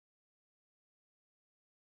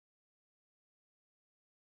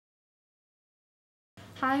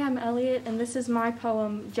Hi, I'm Elliot, and this is my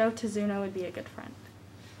poem, Joe Tazuna Would Be a Good Friend.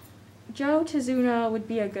 Joe Tazuna would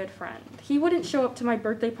be a good friend. He wouldn't show up to my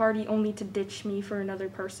birthday party only to ditch me for another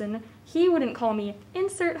person. He wouldn't call me,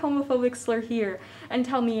 insert homophobic slur here, and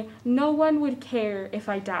tell me no one would care if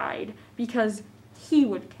I died, because he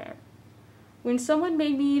would care. When someone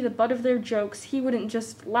made me the butt of their jokes, he wouldn't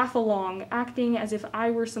just laugh along, acting as if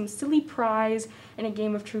I were some silly prize in a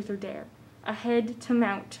game of truth or dare, a head to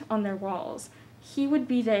mount on their walls. He would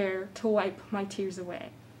be there to wipe my tears away.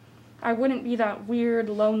 I wouldn't be that weird,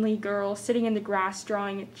 lonely girl sitting in the grass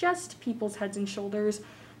drawing just people's heads and shoulders,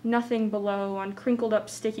 nothing below on crinkled up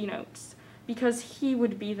sticky notes, because he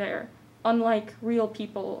would be there, unlike real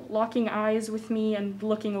people, locking eyes with me and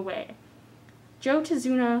looking away. Joe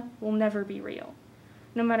Tazuna will never be real.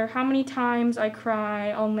 No matter how many times I cry,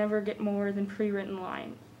 I'll never get more than pre-written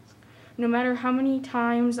lines. No matter how many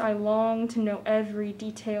times I long to know every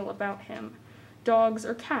detail about him, dogs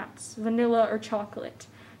or cats, vanilla or chocolate,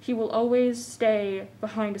 he will always stay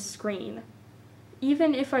behind a screen.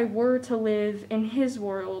 Even if I were to live in his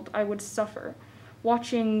world, I would suffer,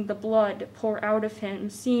 watching the blood pour out of him,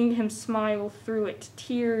 seeing him smile through it,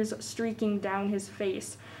 tears streaking down his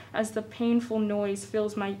face, as the painful noise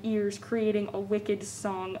fills my ears, creating a wicked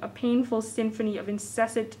song, a painful symphony of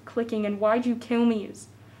incessant clicking and why'd you kill me's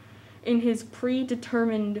in his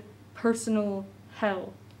predetermined personal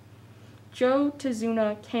hell. Joe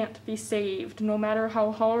Tazuna can't be saved, no matter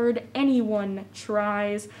how hard anyone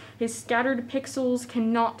tries. His scattered pixels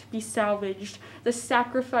cannot be salvaged. The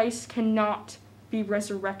sacrifice cannot be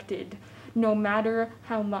resurrected, no matter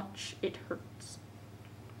how much it hurts.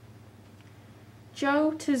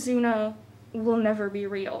 Joe Tazuna will never be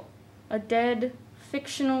real. A dead,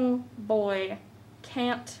 fictional boy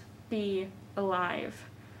can't be alive,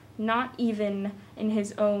 not even in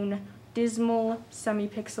his own dismal,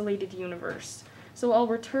 semi-pixelated universe. So I'll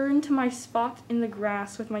return to my spot in the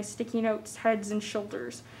grass with my sticky notes, heads, and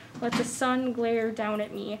shoulders. Let the sun glare down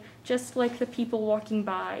at me, just like the people walking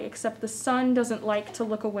by, except the sun doesn't like to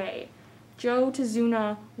look away. Joe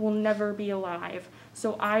Tazuna will never be alive,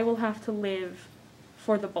 so I will have to live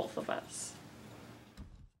for the both of us.